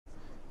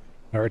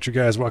Alright you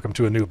guys, welcome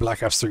to a new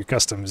Black Ops 3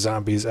 Custom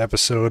Zombies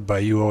episode by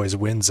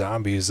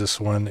YouAlwaysWinZombies. This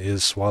one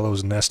is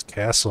Swallow's Nest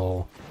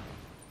Castle.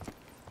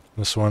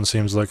 This one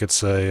seems like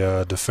it's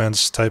a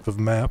defense type of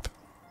map.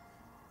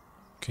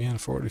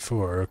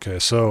 KN44, okay,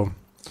 so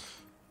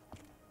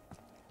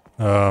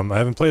I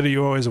haven't played a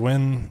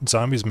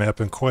YouAlwaysWinZombies map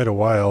in quite a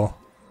while.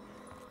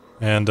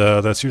 And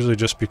that's usually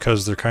just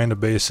because they're kind of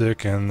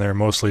basic and they're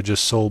mostly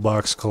just soul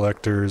box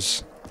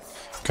collectors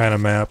kind of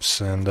maps,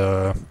 and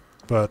yeah,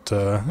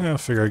 I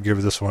figured I'd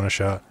give this one a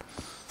shot.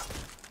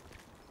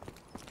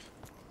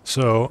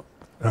 So,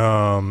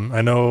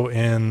 I know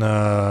in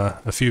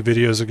a few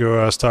videos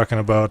ago I was talking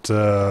about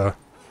how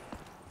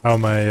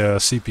my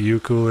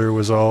CPU cooler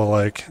was all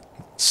like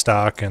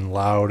stock and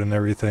loud and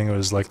everything. It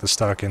was like the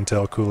stock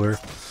Intel cooler.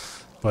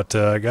 But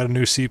I got a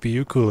new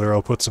CPU cooler.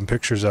 I'll put some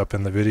pictures up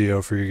in the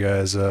video for you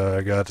guys.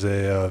 I got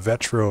a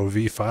Vetro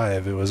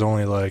V5. It was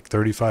only like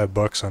 35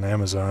 bucks on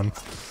Amazon.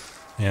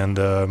 And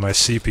my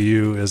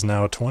CPU is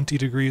now 20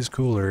 degrees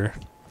cooler.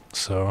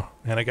 So,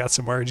 and I got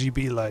some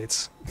RGB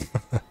lights.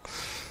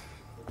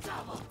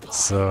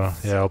 So,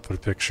 yeah, I'll put a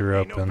picture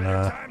up and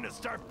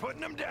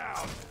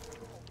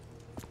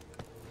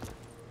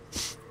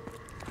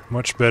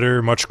much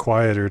better, much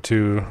quieter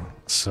too.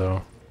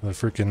 So,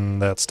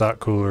 that stock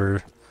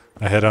cooler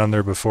I had on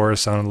there before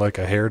sounded like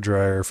a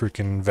hairdryer,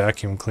 freaking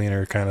vacuum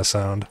cleaner kind of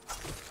sound.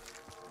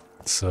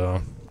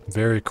 So,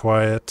 very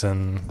quiet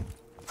and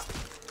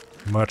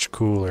much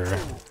cooler.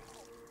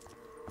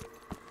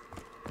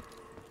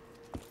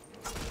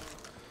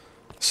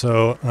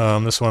 So,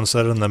 this one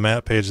said on the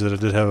map page that it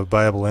did have a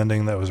buyable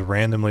ending that was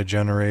randomly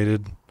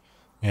generated,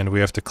 and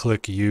we have to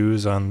click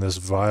use on this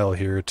vial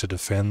here to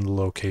defend the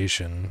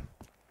location.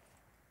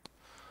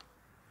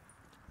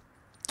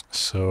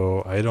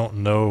 So, I don't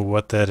know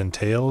what that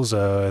entails.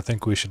 I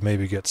think we should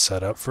maybe get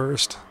set up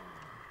first.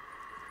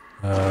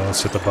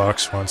 Let's hit the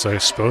box once. I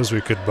suppose we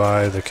could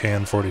buy the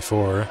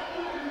KN44.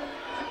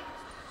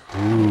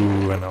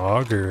 Ooh, an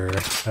auger.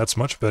 That's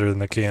much better than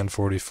the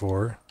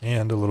KN44,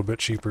 and a little bit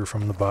cheaper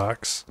from the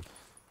box.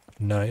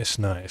 Nice,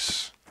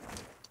 nice.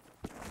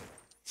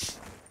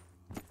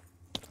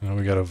 Now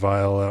we got a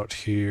vial out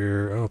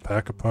here. Oh,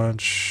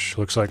 Pack-a-Punch.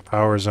 Looks like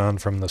power's on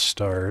from the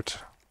start.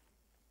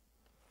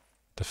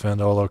 Defend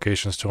all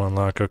locations to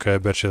unlock. Okay, I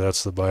bet you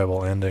that's the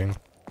buyable ending.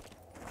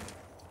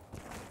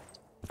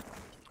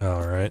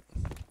 Alright.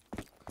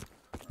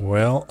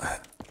 Well,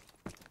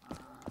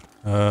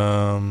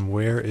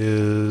 where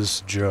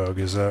is Jug?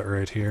 Is that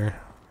right here?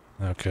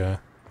 Okay.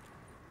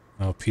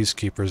 Oh,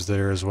 Peacekeeper's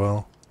there as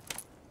well.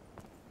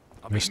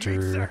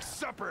 Mr.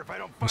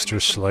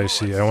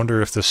 Slicey. I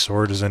wonder if this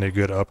sword is any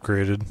good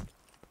upgraded.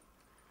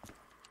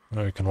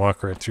 Oh, you can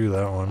walk right through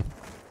that one.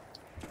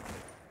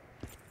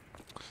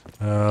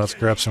 Let's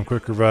grab some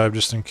quick revive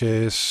just in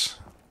case.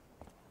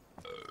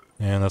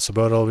 And that's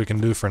about all we can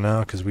do for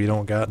now, because we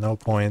don't got no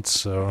points,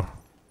 so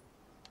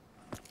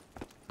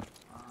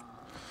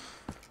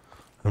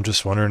I'm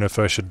just wondering if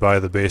I should buy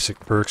the basic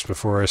perks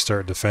before I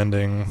start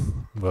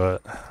defending,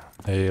 but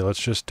hey, let's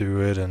just do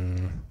it.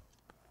 And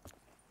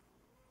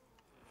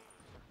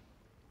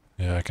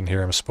yeah, I can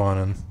hear him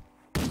spawning.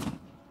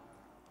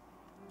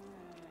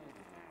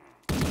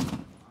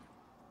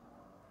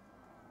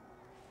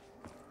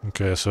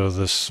 Okay, so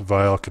this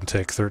vial can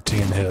take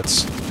 13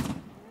 hits.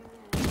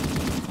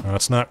 Now,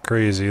 it's not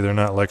crazy, they're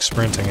not like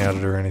sprinting at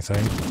it or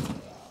anything.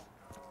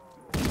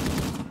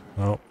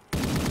 Oh,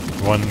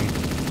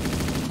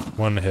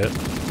 one hit.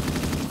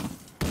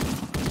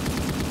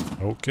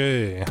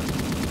 Okay.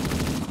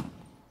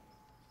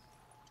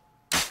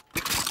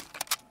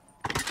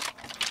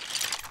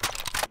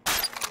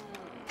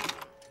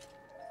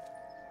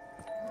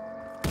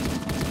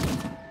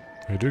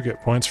 We do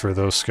get points for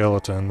those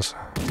skeletons.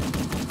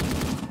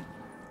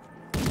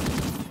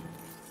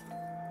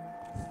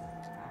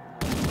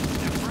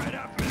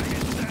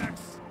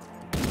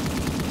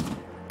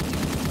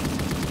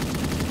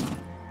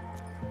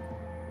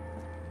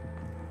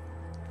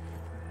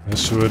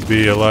 This would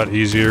be a lot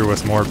easier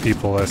with more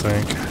people, I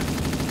think.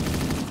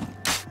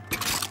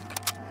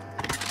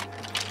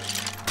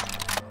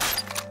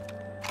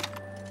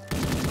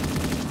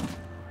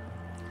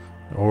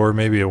 Or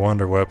maybe a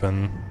wonder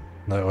weapon.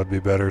 That would be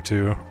better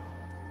too.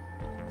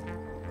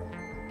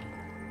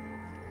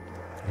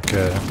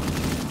 Okay.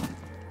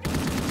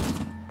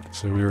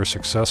 So we were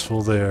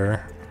successful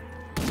there.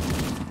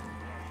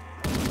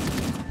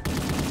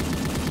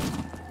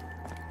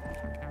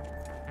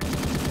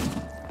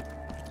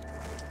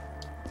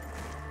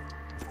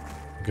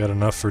 Got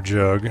enough for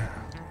Jug.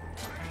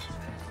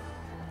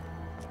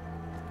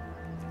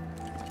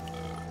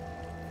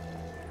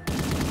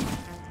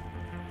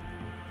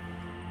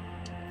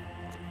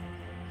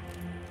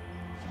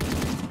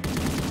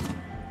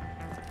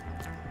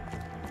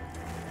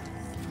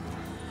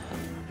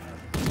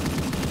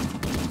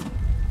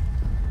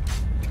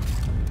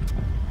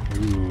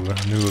 Ooh, a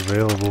new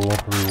available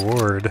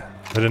reward.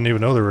 I didn't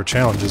even know there were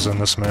challenges on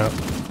this map.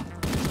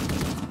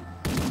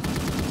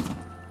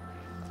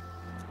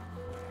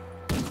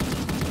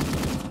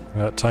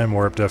 That time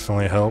warp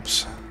definitely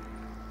helps.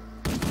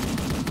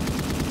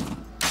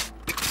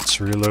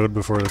 Let's reload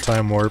before the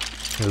time warp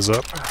is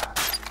up.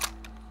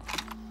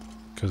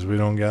 Because we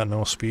don't got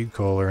no speed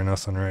coal or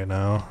nothing right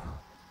now.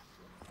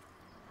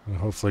 And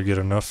hopefully get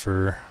enough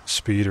for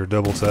speed or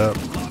double tap.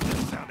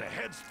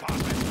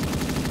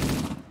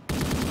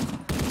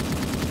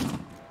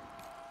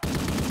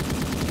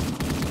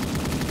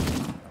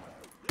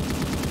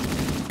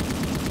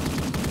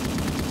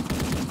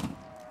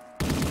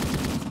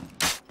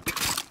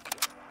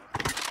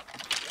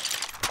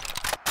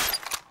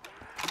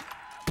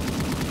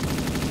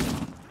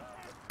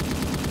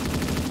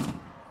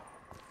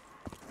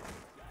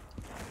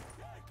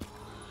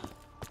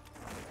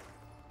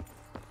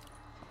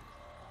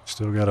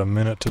 Still got a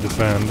minute to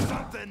defend.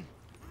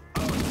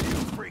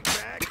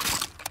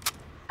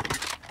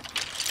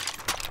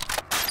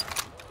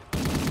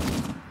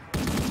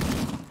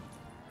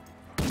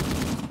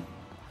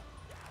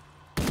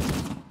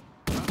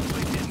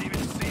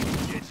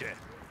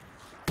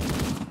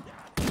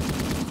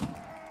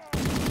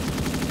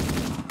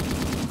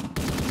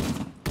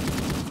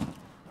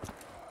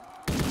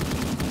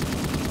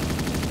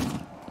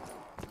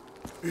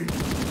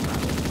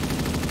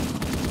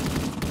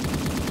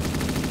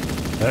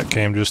 That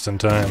came just in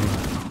time.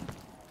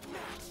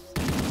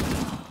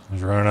 I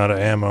was running out of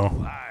ammo.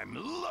 I'm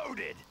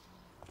loaded.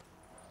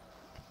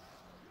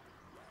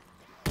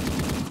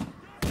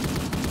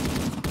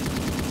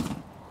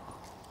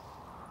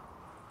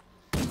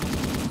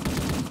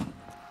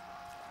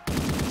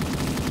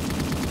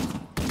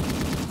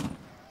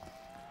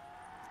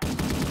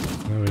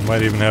 We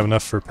might even have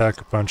enough for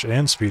Pack-a-Punch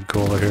and Speed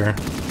Cola here.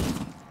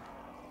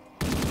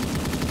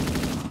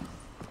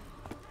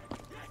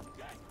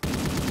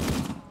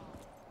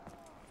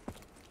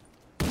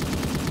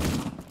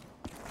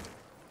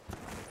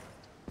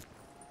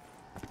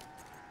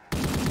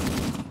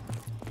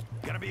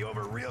 Be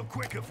over real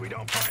quick if we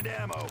don't find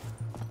ammo.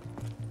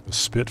 The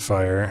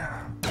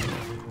Spitfire.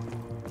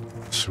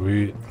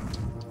 Sweet.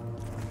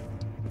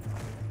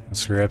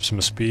 Let's grab some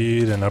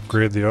speed and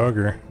upgrade the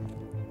auger.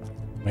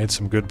 Made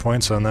some good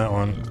points on that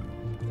one.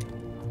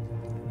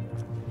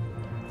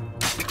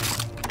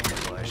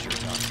 Well, I sure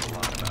talked a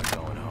lot about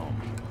going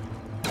home.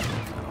 I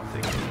don't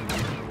think we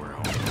remember we're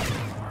home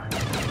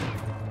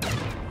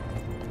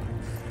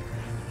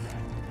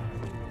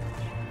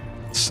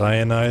anymore.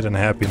 Cyanide and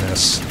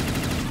happiness.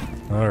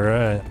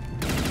 Alright.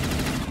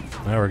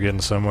 Now we're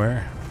getting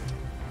somewhere.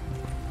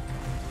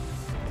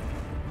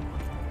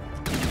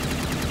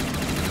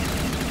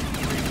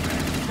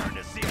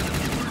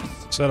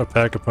 Is that a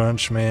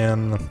Pack-a-Punch,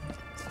 man?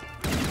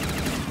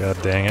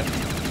 God dang it.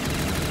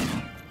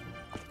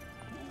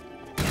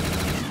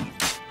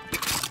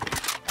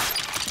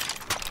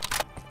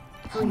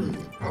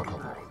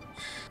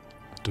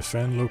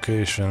 Defend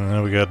location.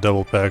 Now we got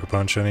double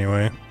Pack-a-Punch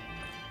anyway.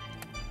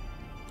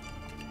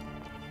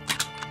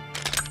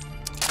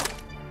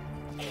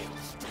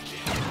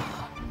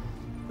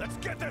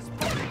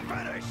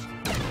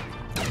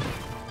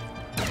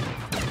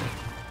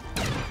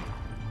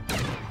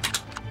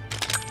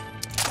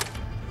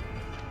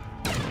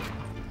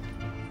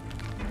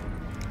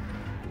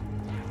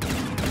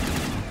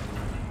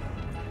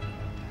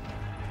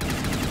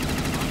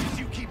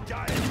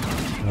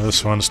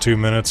 This one's 2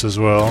 minutes as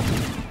well.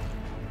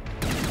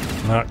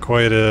 Not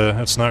quite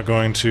it's not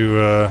going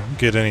to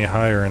get any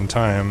higher in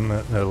time,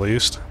 at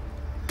least.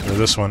 Or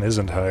this one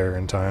isn't higher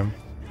in time.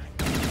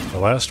 The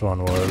last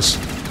one was.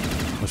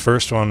 The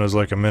first one was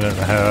like a minute and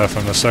a half,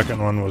 and the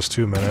second one was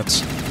 2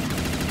 minutes.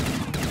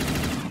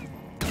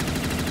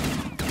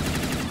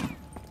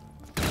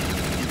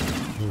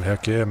 Ooh,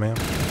 heck yeah, man.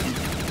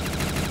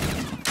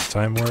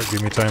 Time warp,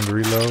 give me time to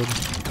reload.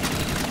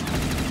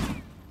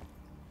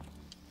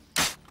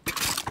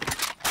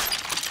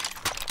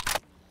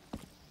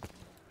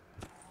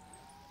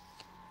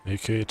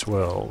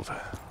 AK-12.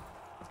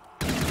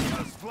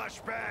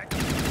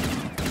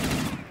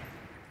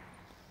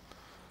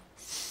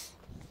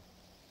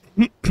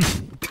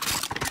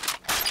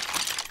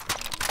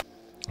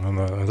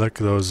 I like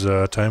those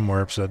time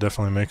warps. That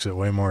definitely makes it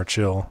way more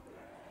chill.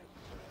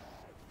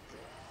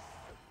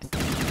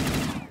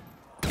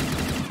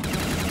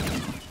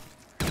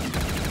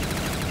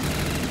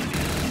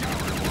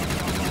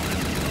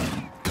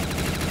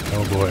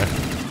 Oh boy.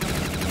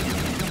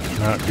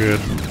 Not good.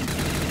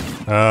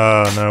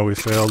 Ah, no, we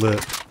failed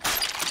it.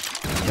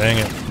 Dang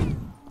it.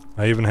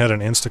 I even had an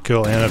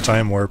insta-kill and a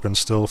time warp and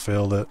still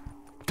failed it.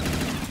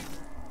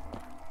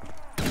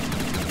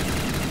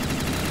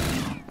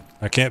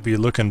 I can't be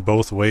looking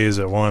both ways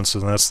at once,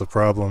 and that's the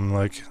problem.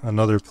 Like,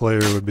 another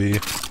player would be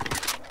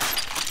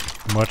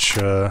much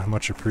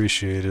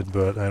appreciated,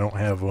 but I don't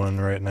have one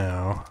right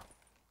now.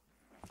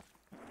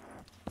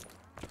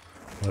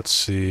 Let's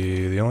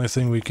see, the only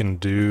thing we can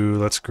do,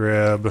 let's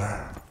grab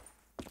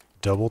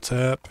double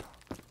tap.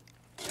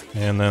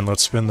 And then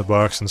let's spin the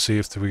box and see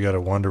if we got a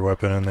wonder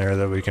weapon in there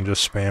that we can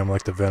just spam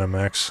like the Venom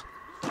X.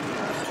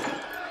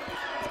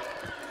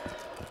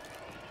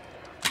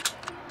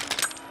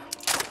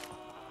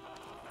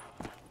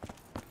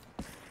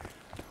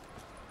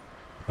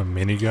 A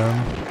minigun?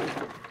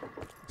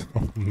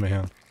 Oh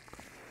man.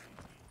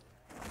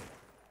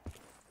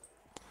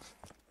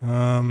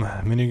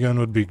 Minigun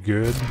would be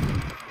good.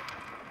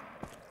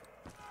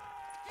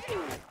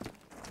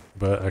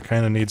 But I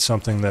kind of need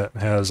something that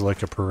has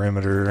like a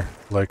perimeter,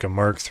 like a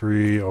Mark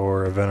III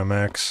or a Venom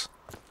X.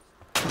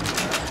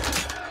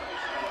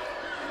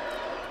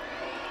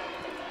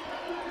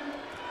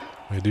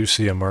 I do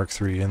see a Mark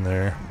III in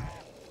there.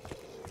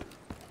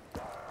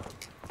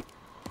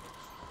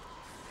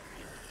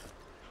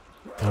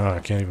 Oh, I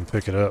can't even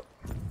pick it up.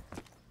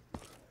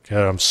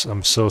 God,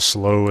 I'm so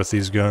slow with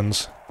these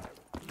guns.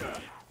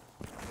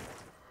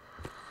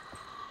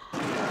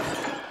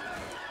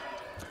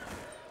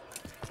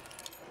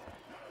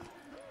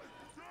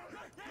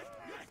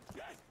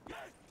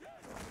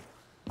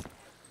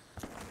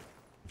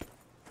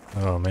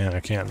 Oh man, I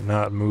can't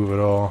not move at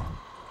all.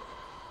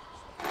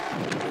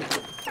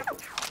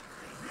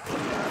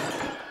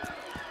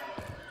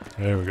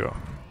 There we go.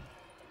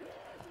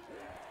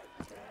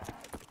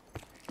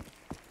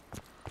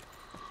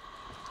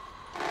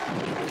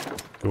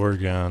 Door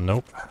gun,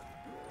 nope.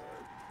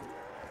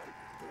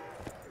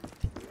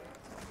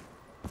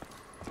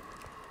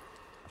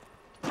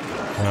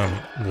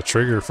 The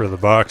trigger for the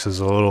box is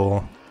a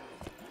little...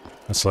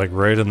 It's like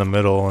right in the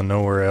middle and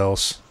nowhere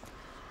else.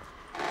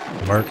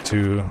 Mark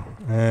II,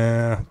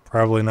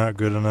 probably not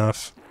good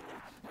enough.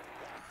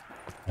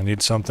 I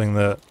need something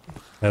that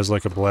has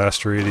like a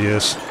blast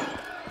radius.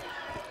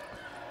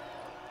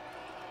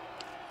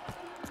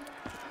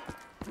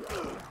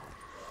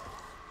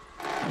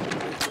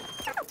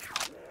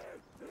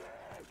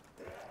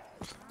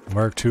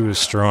 Mark II is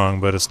strong,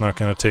 but it's not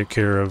going to take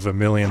care of a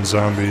million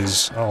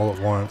zombies all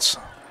at once.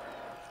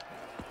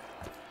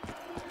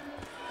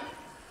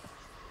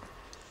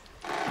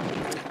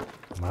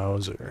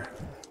 Mauser.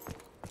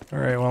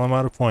 Alright, well I'm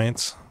out of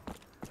points.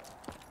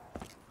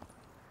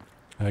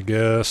 I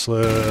guess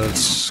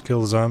let's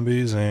kill the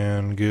zombies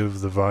and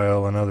give the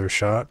vial another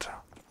shot,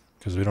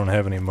 because we don't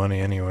have any money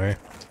anyway.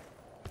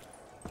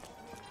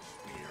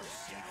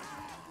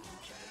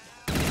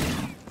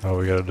 Oh,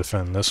 we gotta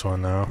defend this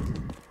one now.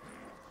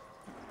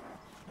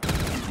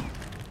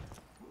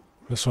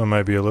 This one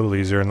might be a little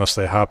easier unless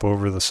they hop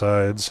over the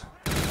sides.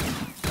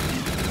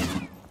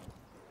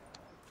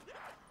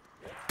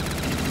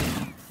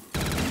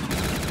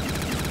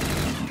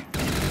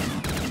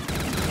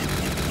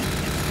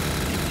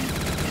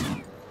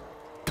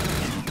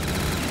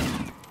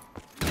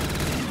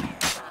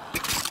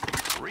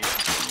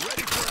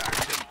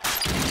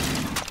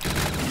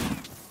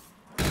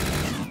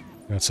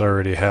 It's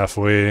already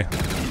halfway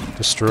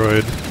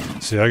destroyed.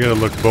 See, I gotta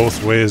look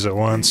both ways at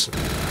once.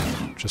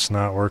 Just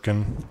not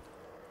working.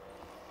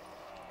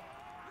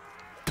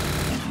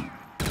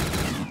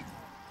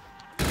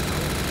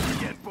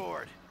 Get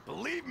bored.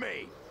 Believe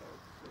me.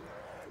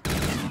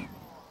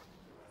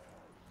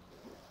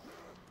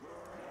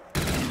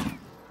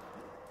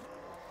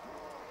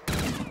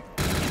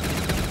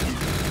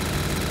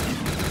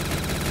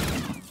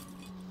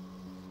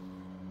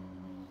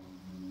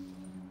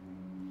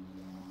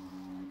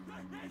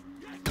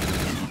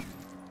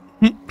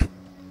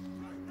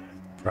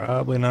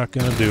 Probably not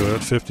gonna do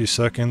it. 50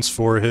 seconds,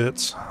 4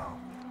 hits.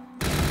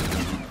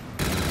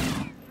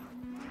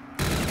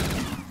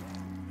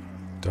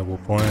 Double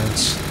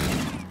points.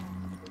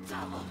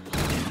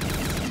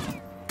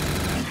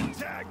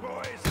 Tag,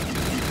 boys.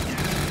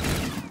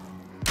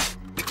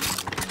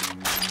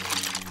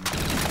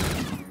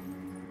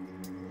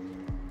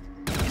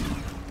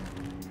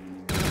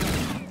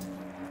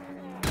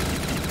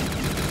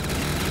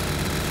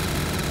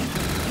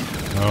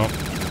 No,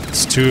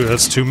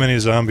 that's too many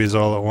zombies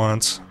all at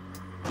once.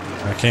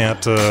 I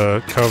can't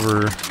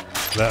cover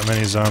that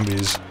many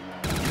zombies.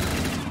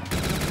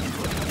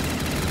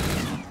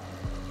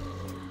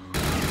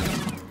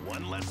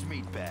 One less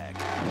meat bag.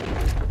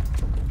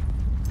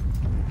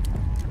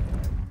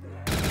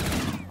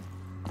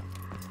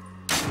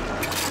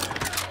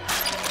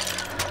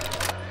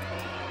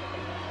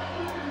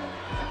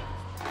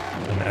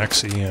 An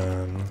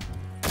Xeon.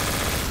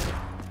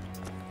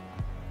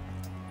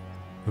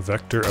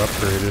 Vector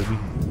upgraded.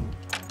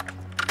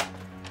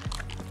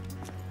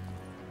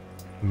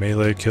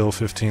 Melee kill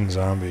 15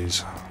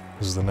 zombies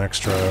is the next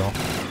trial.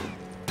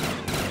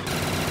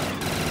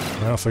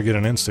 Well, if I get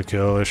an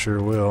insta-kill, I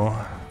sure will.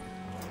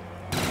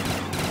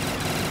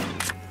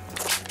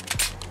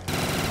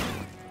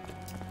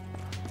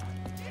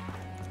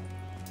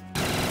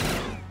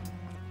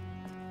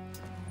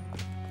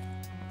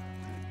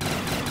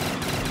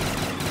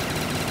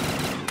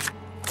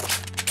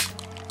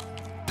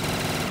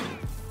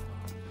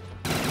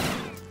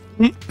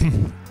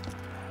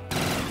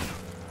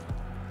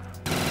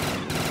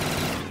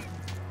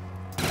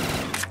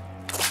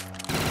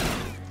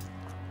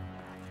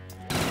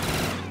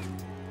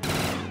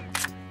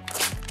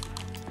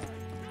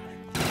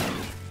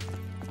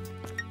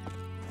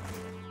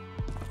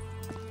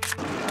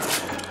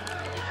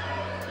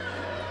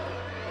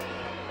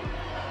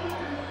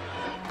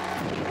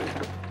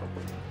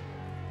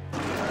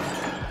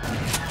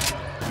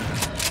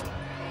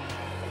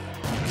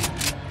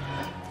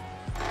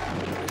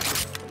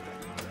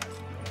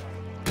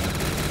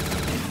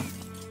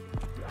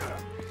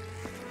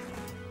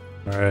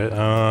 Alright,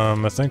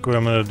 I think what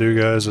I'm gonna do,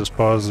 guys, is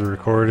pause the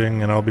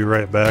recording, and I'll be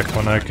right back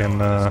when I can,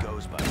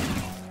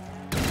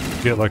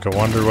 get like a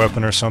wonder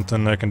weapon or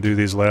something that can do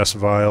these last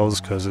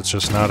vials, because it's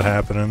just not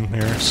happening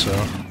here, so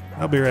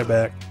I'll be right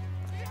back.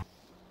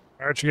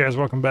 Alright, you guys,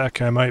 welcome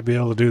back. I might be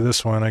able to do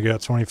this one. I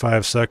got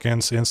 25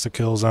 seconds,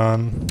 insta-kills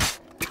on.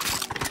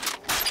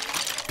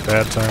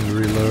 Bad time to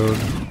reload.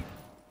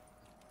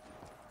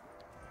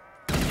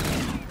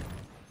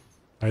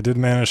 I did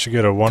manage to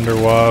get a Wonder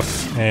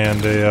Waff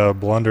and a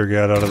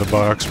Blundergat out of the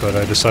box, but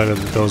I decided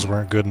that those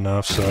weren't good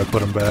enough, so I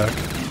put them back.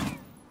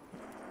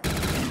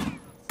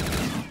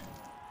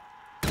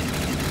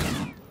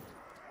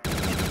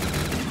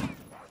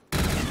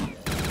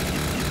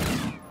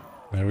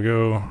 There we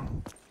go.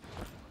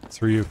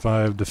 3 of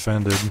 5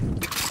 defended.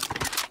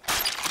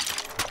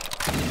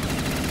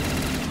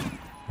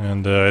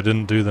 And I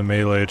didn't do the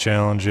melee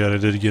challenge yet. I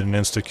did get an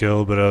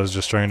insta-kill, but I was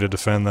just trying to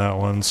defend that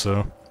one,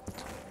 so...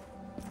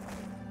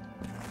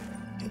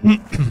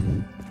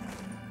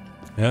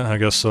 Yeah, I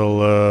guess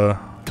I'll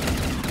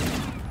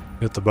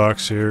hit the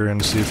box here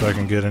and see if I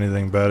can get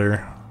anything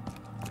better.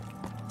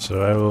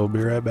 So I will be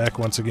right back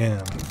once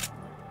again.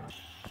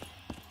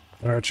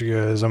 Alright, you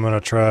guys, I'm gonna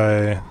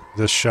try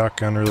this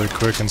shotgun really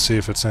quick and see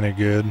if it's any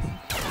good.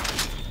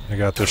 I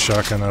got this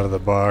shotgun out of the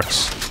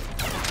box.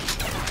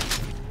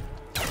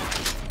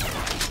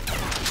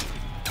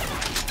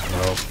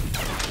 Nope,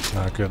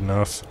 not good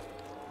enough.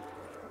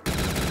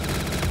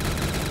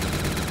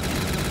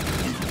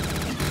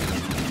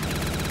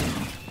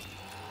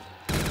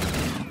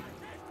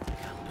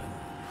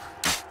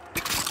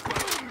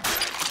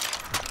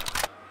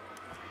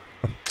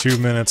 Two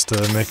minutes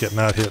to make it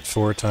not hit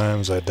 4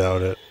 times, I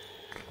doubt it.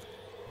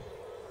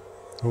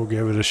 We'll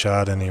give it a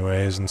shot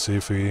anyways and see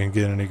if we can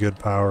get any good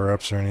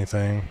power-ups or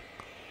anything.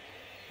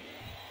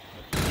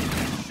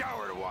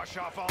 Shower to wash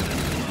off all this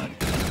blood.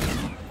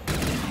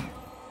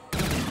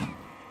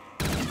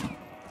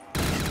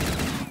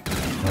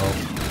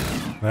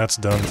 Oh, that's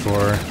done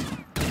for.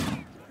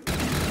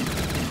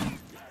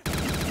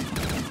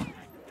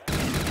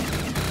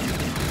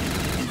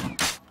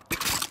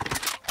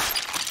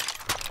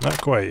 Not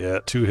quite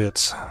yet, 2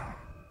 hits.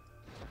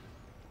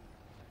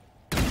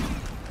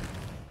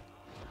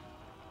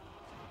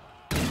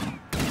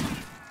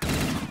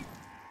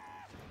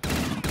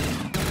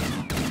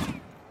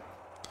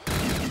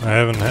 I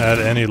haven't had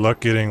any luck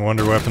getting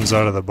wonder weapons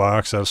out of the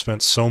box. I've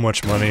spent so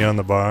much money on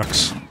the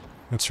box.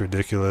 It's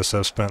ridiculous.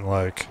 I've spent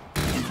like,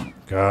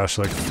 gosh,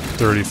 like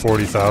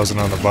 30,000-40,000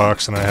 on the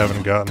box and I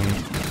haven't gotten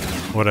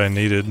what I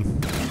needed.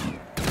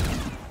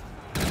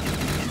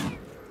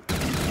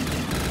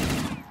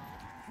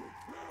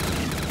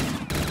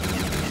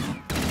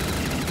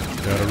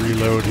 Gotta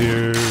reload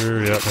here.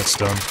 Yep, that's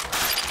done.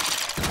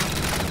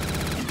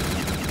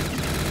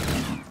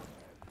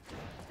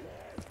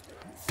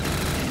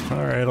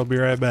 Alright, I'll be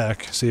right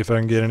back. See if I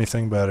can get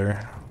anything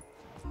better.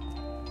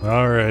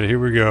 Alright, here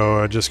we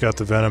go. I just got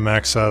the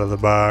Venomax out of the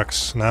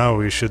box. Now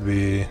we should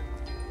be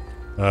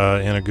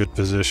in a good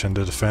position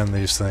to defend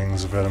these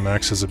things. The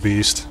Venomax is a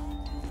beast.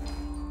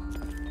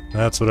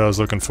 That's what I was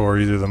looking for,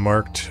 either the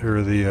Mark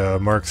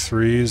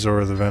 3s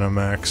or the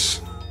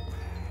Venomax.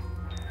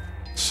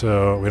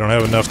 So, we don't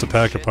have enough to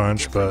pack a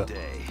punch, but...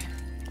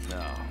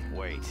 No,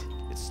 wait.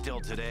 It's still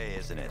today,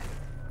 isn't it?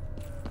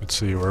 Let's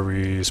see, where are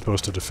we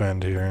supposed to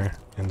defend here?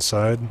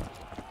 Inside?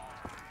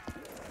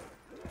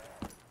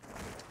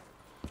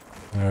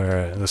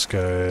 Alright, this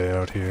guy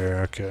out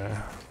here, okay.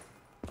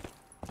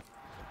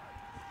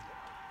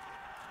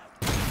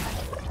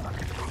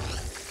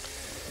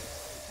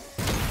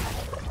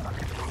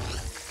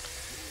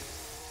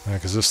 Yeah,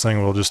 because this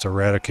thing will just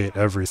eradicate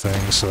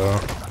everything, so...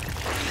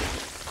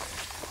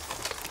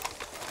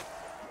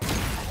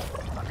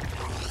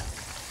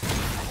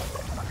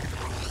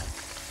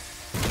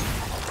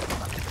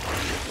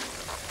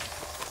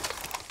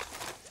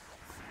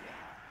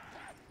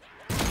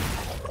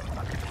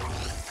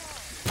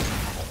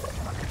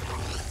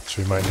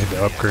 So we might need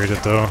to upgrade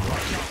it though.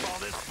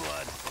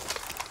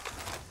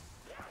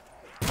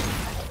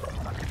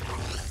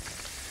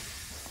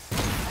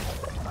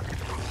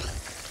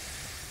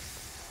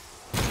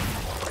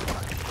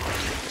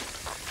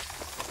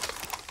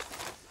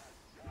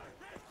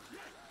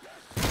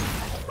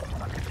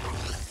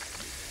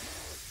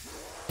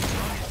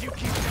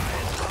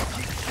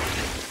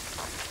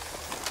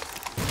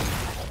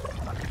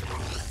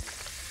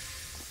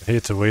 I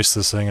hate to waste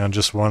this thing on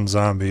just one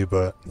zombie,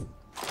 but...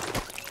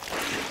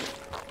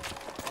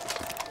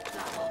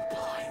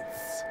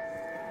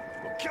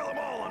 Kill them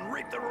all and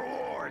reap the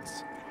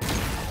rewards.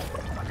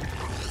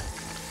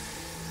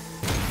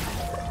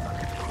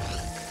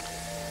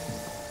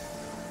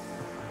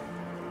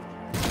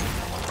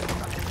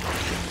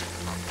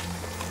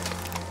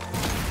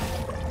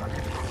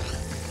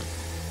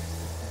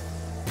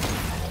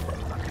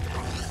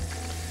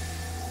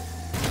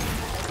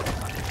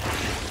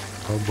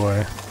 Oh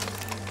boy.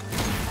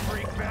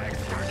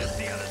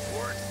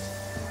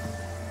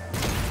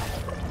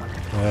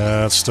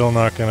 It's still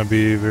not going to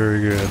be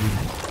very good.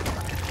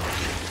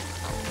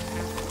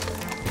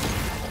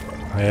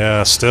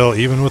 Yeah, still,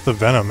 even with the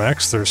Venom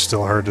X, they're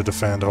still hard to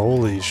defend.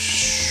 Holy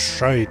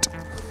shite.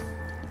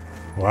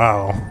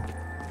 Wow.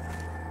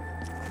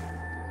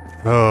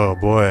 Oh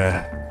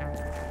boy.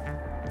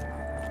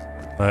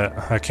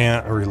 I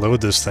can't reload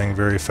this thing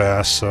very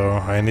fast, so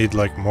I need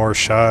like more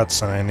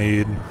shots, and I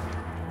need...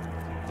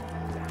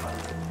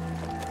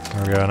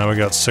 There we go, now we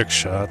got 6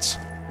 shots.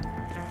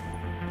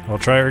 We'll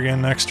try her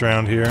again next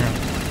round here.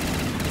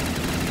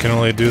 Can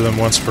only do them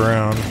once per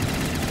round.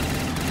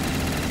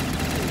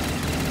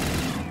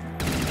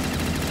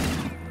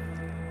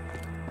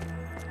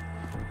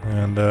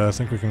 And I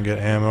think we can get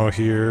ammo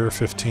here,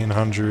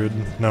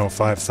 1,500, no,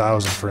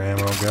 5,000 for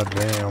ammo, god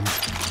damn.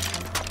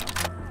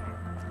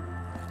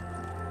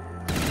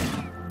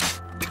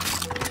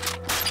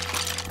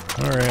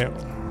 Alright.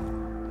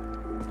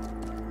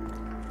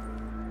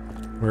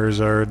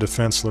 Where's our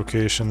defense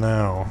location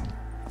now?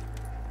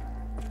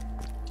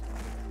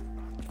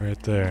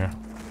 Right there.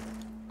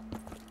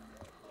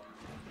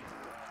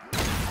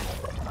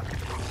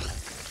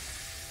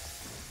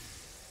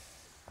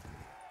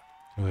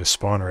 They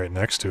spawn right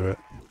next to it.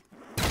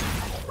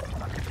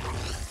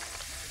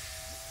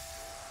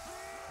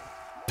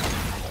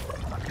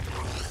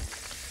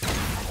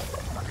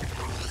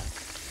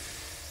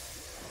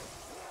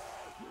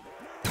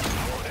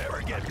 I won't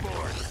ever get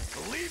bored.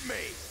 Believe me.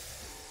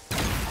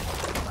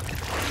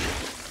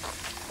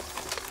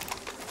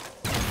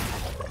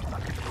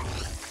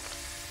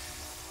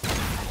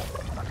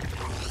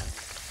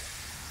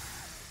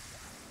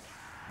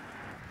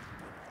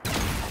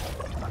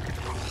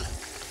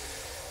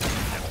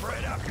 Step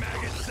right up,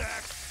 maggot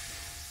sack.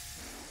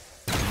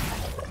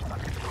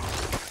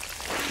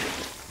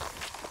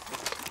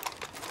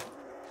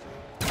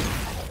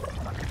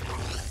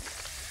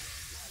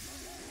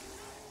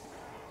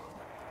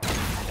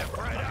 Step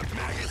right up,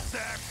 maggot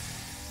sack.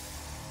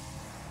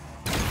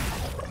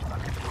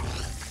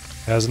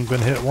 Hasn't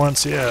been hit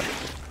once yet.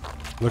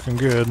 Looking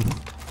good.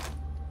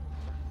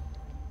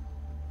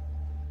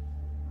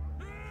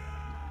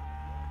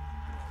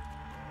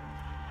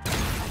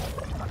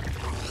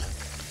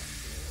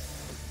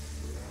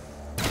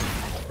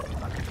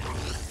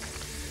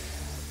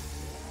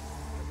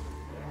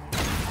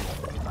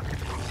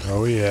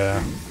 Oh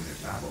yeah.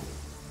 I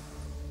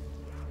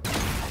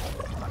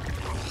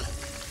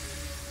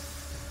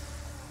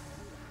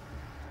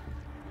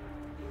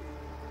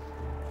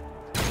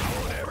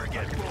won't ever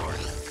get bored.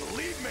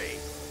 Believe me.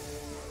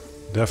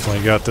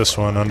 Definitely got this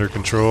one under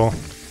control.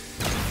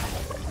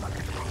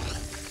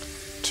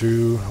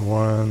 2,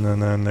 1,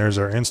 and then there's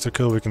our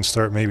insta-kill. We can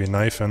start maybe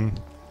knifing.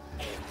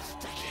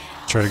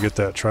 Try to get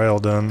that trial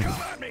done. Come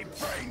at me,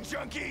 brain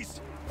junkies.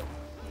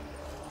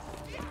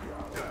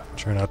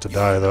 Try not to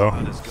die though.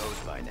 How this goes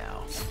by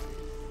now.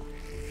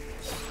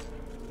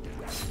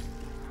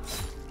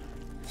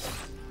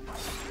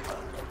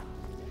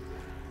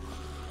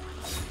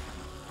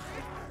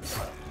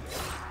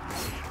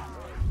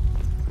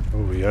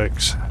 Oh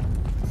yikes.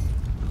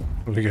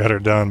 We got her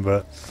done,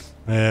 but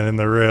man, in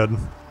the red.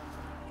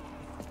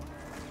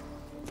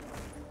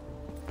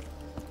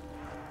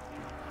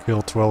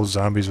 Kill 12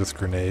 zombies with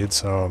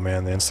grenades. Oh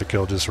man, the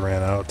insta-kill just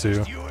ran out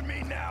too. You and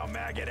me now,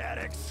 maggot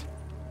addicts.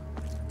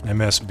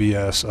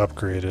 MSBS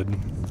upgraded.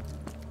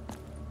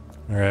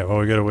 Alright, well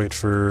we gotta wait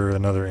for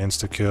another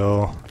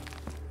insta-kill.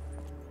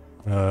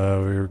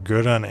 We're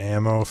good on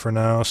ammo for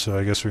now, so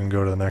I guess we can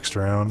go to the next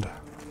round.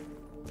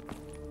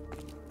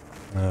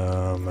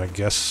 I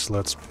guess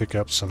let's pick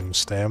up some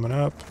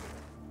stamina up.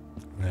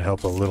 It'll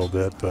help a little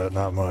bit, but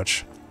not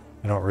much.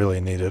 I don't really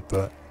need it,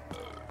 but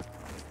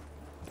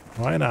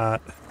why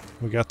not?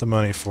 We got the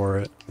money for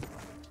it.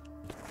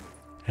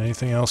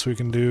 Anything else we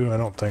can do? I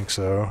don't think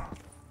so.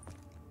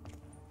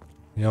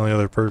 The only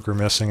other perk we're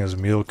missing is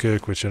Mule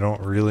Kick, which I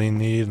don't really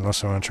need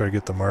unless I want to try to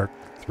get the Mark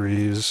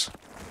 3s.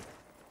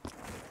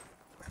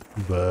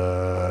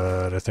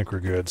 But I think we're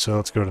good, so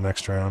let's go to the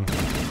next round.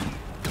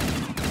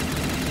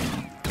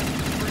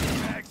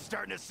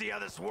 Starting to see how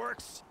this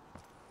works.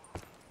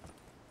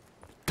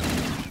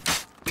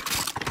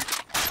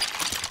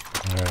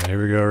 Alright,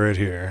 here we go right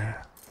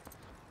here.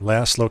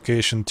 Last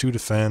location to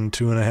defend,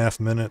 2.5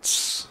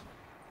 minutes.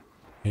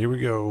 Here we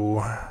go.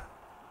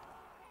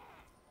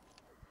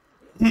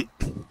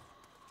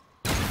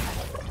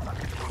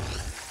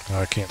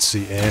 I can't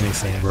see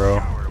anything, bro.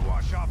 Shower to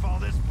wash off all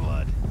this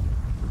blood.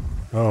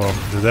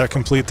 Oh, did that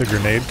complete the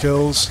grenade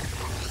kills?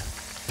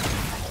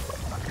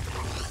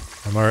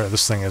 I'm alright,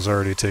 this thing has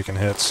already taken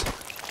hits.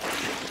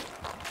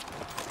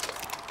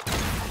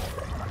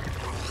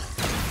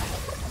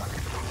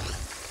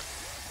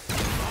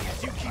 As long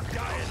as you keep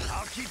dying,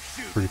 I'll keep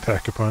shooting. Free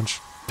pack-a-punch.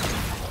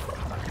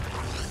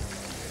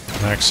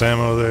 Max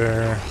ammo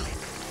there.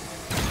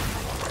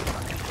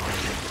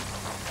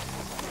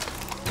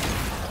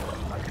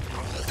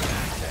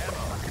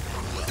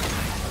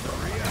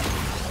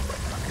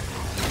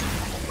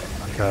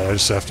 God, I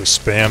just have to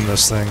spam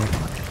this thing.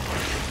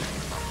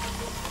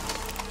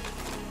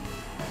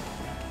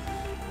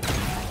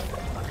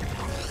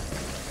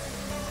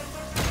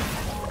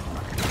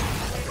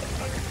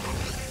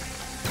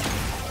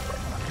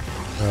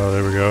 Oh,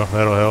 there we go.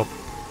 That'll help.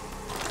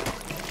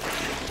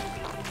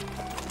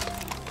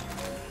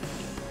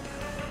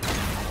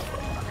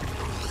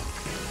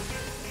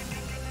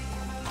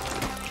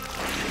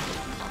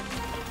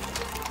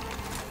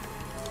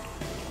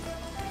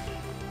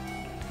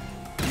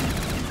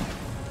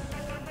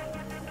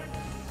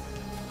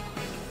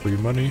 Free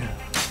money.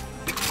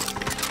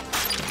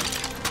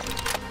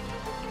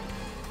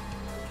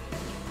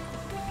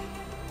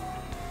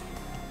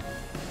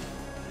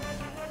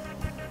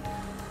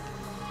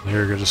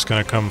 They're just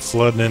gonna come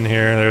flooding in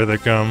here. There they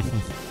come.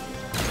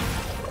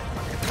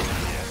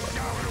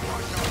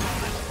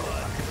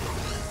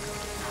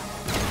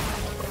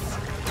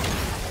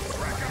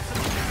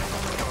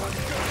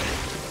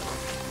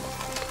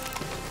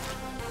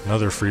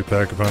 Another free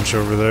pack a punch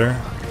over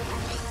there.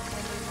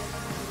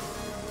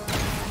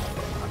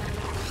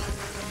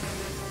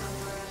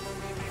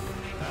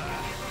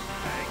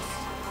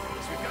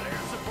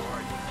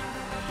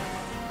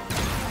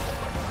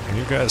 Can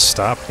you guys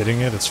stop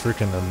hitting it? It's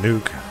freaking a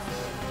nuke.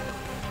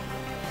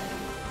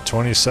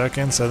 20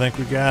 seconds, I think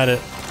we got it.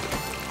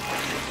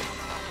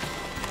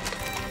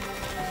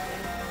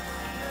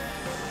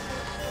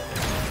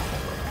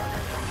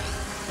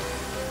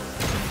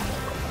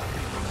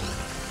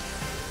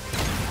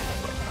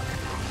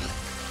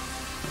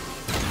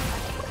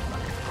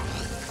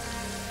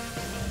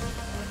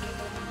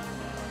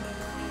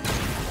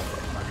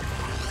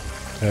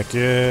 Heck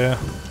yeah.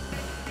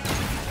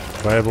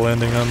 Viable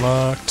ending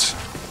unlocked.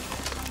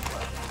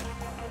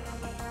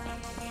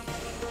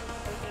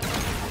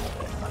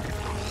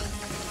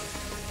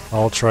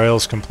 All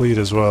trials complete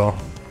as well.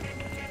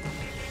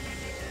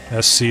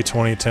 SC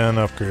 2010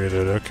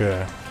 upgraded,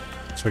 okay.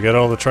 So we got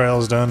all the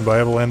trials done,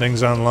 viable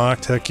endings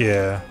unlocked, heck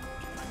yeah.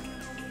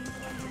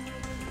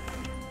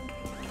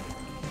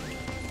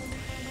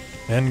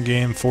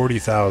 Endgame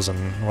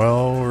 40,000.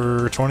 Well,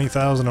 we're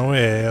 20,000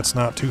 away, that's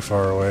not too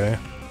far away.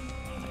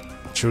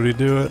 Should we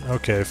do it?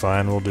 Okay,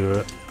 fine, we'll do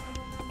it.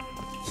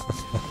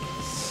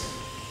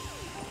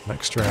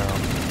 Next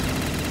round.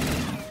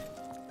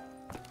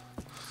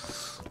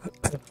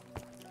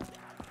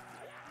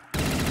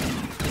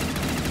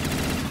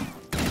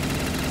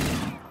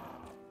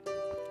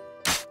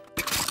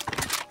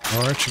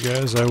 Alright you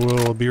guys, I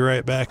will be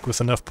right back with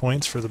enough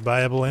points for the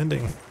buyable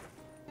ending.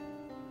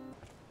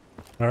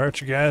 Alright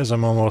you guys,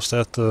 I'm almost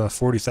at the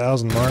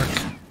 40,000 mark.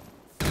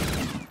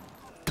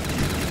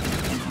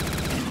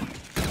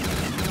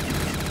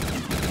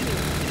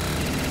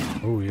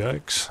 Oh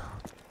yikes.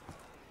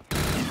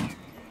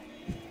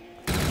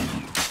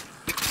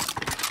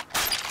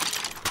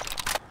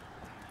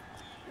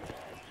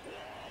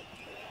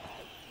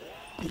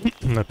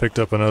 I picked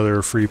up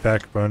another free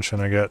pack punch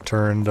and I got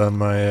turned on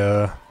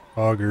my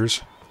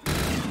augers.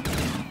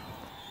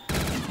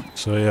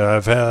 So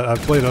yeah, I've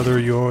played other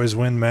You Always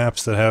Win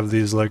maps that have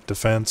these like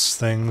defense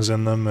things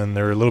in them, and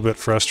they're a little bit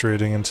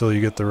frustrating until you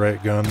get the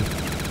right gun.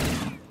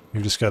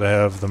 You just gotta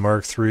have the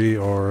Mark III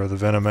or the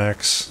Venom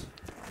X,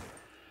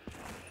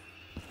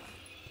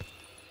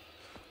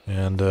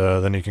 and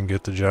then you can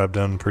get the job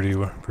done pretty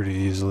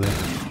easily.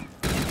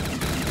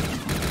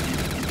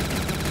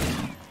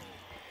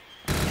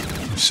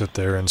 You sit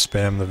there and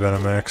spam the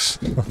Venom X.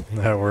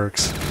 That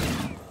works.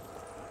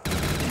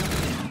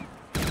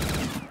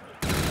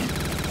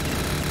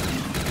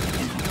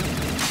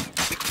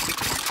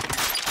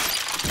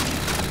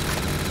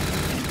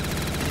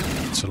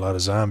 It's a lot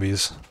of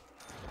zombies.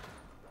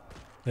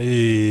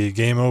 Hey,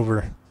 game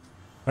over.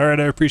 Alright,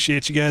 I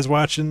appreciate you guys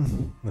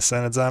watching. The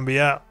Silent Zombie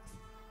out.